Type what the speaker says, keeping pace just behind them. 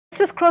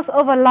just cross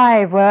over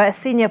live where a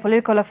senior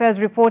political affairs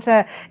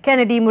reporter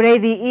Kennedy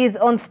Mureithi is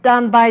on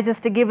standby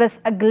just to give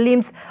us a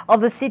glimpse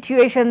of the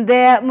situation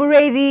there.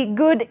 Mureithi,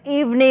 good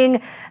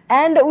evening.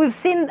 And we've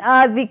seen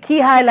the key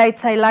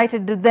highlights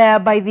highlighted there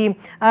by the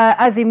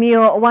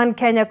Azimio One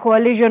Kenya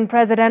Coalition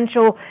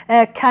presidential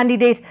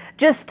candidate.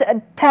 Just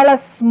tell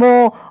us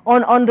more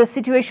on the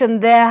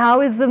situation there.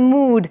 How is the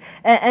mood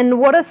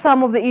and what are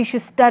some of the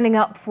issues standing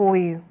up for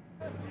you?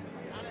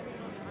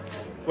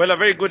 Well, a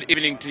very good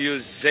evening to you,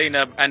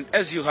 Zainab. And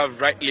as you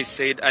have rightly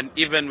said, and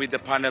even with the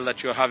panel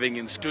that you're having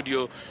in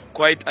studio,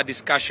 quite a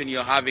discussion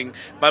you're having.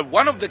 But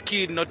one of the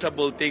key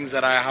notable things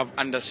that I have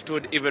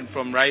understood even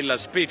from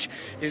Raila's speech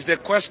is the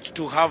quest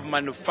to have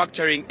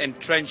manufacturing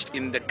entrenched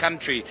in the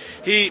country.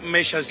 He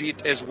measures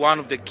it as one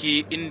of the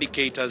key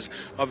indicators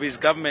of his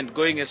government,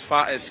 going as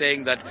far as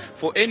saying that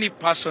for any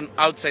person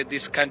outside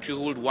this country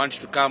who would want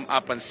to come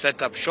up and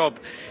set up shop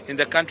in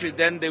the country,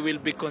 then they will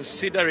be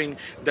considering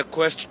the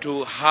quest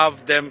to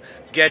have them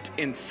get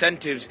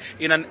incentives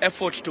in an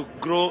effort to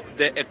grow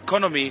the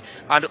economy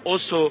and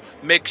also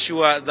make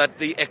sure that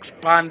they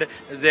expand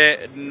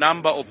the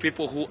number of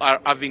people who are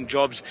having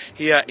jobs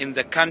here in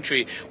the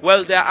country.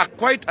 Well, there are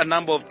quite a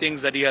number of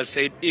things that he has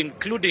said,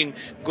 including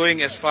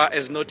going as far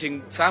as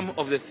noting some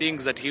of the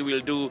things that he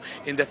will do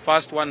in the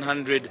first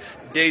 100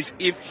 days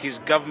if his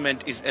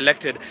government is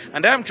elected.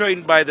 And I am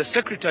joined by the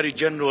Secretary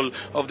General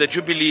of the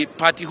Jubilee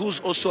Party, who's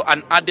also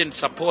an ardent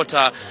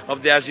supporter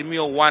of the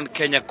Azimio One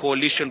Kenya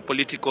Coalition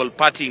political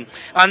party.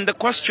 And the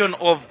question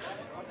of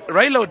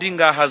Raila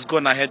Odinga has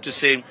gone ahead to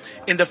say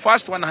in the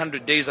first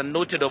 100 days and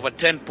noted over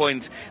 10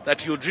 points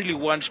that he would really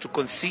want to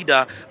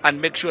consider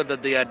and make sure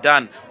that they are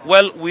done.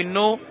 Well, we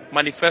know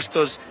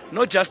manifestos,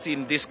 not just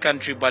in this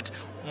country, but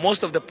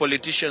most of the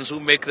politicians who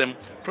make them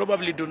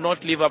probably do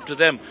not live up to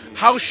them.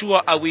 How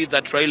sure are we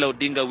that Raila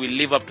Odinga will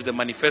live up to the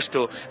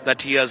manifesto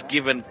that he has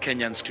given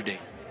Kenyans today?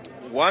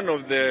 One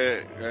of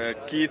the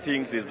key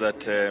things is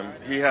that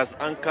he has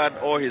anchored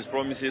all his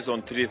promises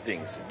on three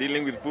things: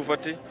 dealing with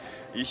poverty,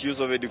 issues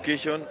of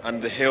education,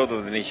 and the health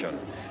of the nation.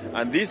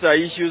 And these are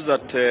issues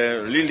that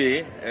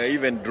really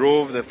even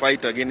drove the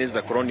fight against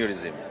the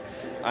colonialism.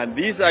 And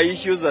these are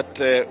issues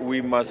that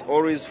we must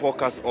always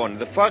focus on.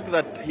 The fact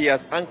that he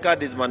has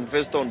anchored his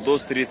manifesto on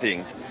those three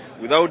things,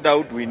 without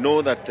doubt we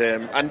know that,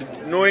 and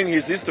knowing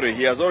his history,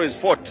 he has always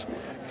fought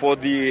for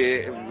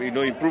the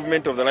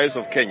improvement of the lives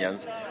of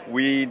Kenyans.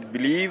 We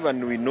believe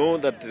and we know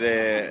that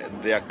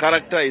their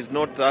character is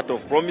not that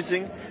of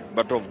promising,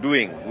 but of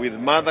doing. With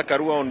Mother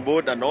Karua on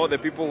board and all the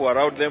people who are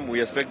out there,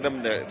 we expect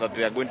them that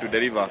they are going to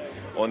deliver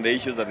on the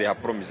issues that they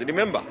have promised.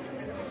 Remember,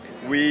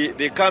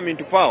 they come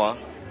into power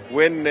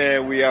when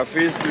we are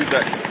faced with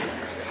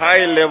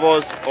high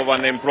levels of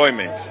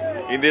unemployment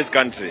in this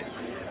country.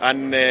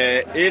 And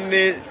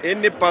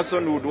any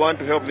person who would want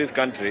to help this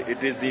country,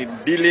 it is in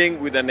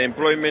dealing with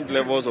unemployment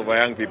levels of our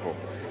young people.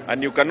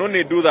 And you can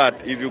only do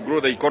that if you grow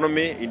the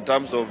economy in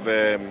terms of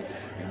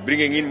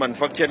bringing in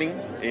manufacturing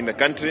in the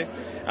country.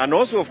 And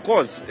also, of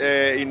course,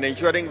 in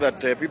ensuring that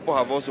people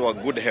have also a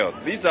good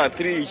health. These are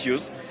three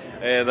issues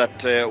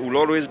that will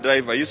always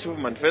drive a useful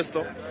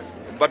manifesto.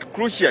 But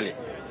crucially,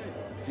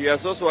 he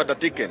has also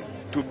undertaken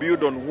to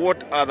build on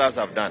what others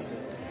have done.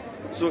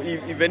 So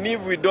even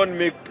if we don't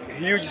make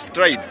huge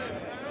strides,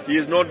 he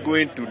is not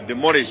going to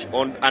demolish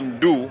or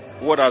undo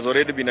what has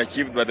already been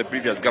achieved by the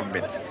previous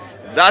government.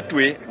 That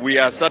way, we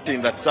are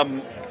certain that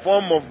some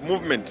form of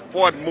movement,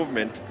 forward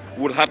movement,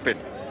 will happen.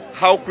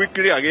 How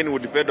quickly, again, will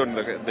depend on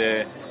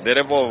the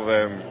level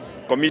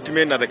of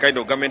commitment and the kind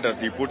of government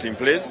that he put in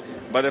place.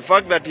 But the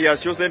fact that he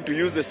has chosen to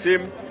use the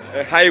same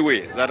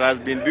highway that has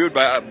been built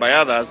by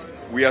others,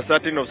 we are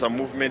certain of some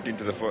movement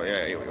into the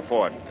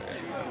forward.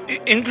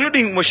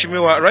 Including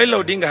Mheshimiwa,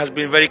 Raila Odinga has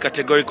been very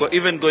categorical,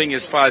 even going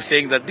as far as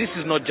saying that this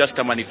is not just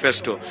a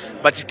manifesto,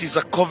 but it is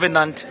a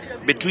covenant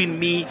between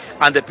me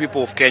and the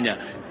people of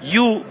Kenya.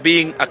 You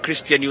being a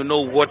Christian, you know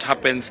what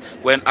happens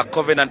when a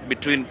covenant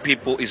between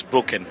people is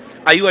broken.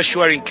 Are you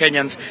assuring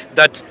Kenyans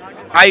that,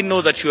 I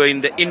know that you are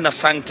in the inner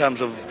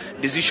sanctums of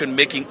decision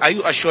making, are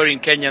you assuring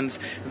Kenyans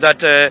that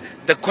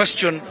the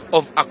question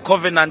of a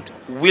covenant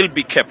will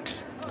be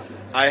kept?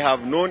 I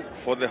have known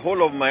for the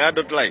whole of my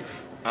adult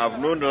life, I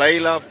have known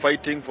Raila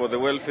fighting for the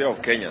welfare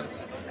of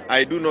Kenyans.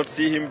 I do not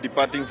see him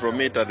departing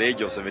from it at the age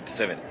of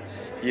 77.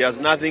 He has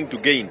nothing to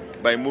gain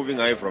by moving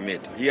away from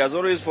it. He has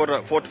always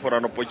fought for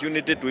an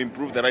opportunity to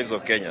improve the lives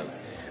of Kenyans.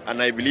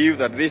 And I believe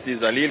that this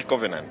is a real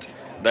covenant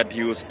that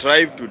he will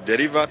strive to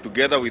deliver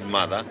together with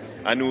Mother,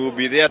 and we will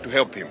be there to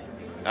help him.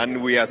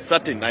 And we are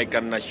certain, I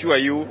can assure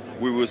you,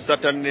 we will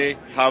certainly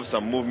have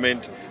some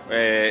movement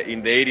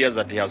in the areas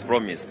that he has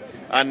promised.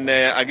 And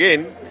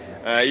again,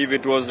 if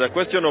it was a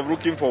question of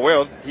looking for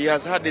wealth, he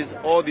has had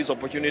all these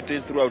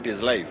opportunities throughout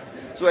his life.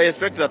 So I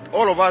expect that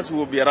all of us who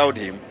will be around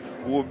him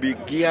will be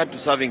geared to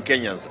serving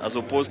Kenyans as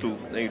opposed to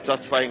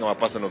satisfying our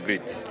personal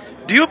greeds.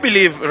 Do you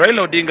believe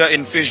Raila Odinga,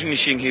 in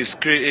finishing his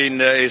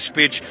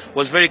speech,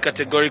 was very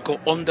categorical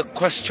on the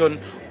question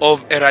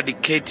of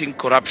eradicating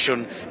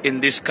corruption in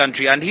this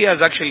country? And he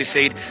has actually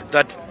said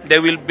that they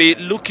will be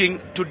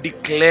looking to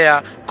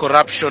declare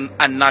corruption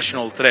a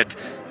national threat.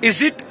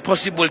 Is it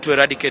possible to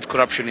eradicate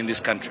corruption in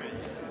this country?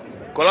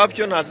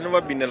 Corruption has never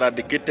been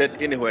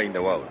eradicated anywhere in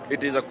the world.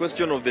 It is a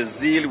question of the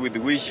zeal with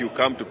which you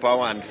come to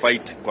power and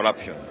fight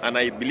corruption. And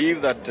I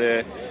believe that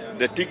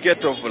the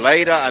ticket of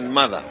leader and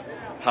mother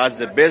has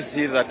the best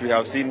zeal that we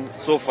have seen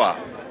so far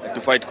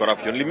to fight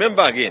corruption.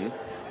 Remember again,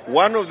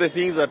 one of the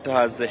things that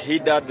has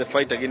hindered the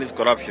fight against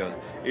corruption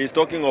is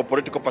talking of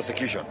political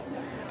persecution.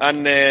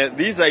 And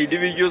these are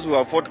individuals who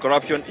have fought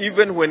corruption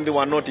even when they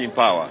were not in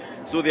power.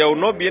 So there will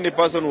not be any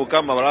person who will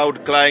come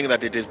around crying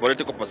that it is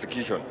political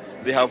persecution.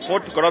 They have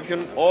fought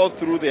corruption all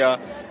through their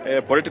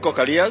political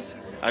careers,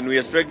 and we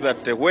expect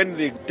that when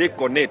they take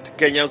on it,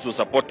 Kenyans will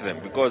support them,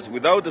 because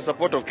without the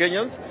support of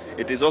Kenyans,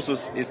 it is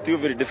still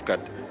very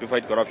difficult to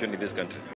fight corruption in this country.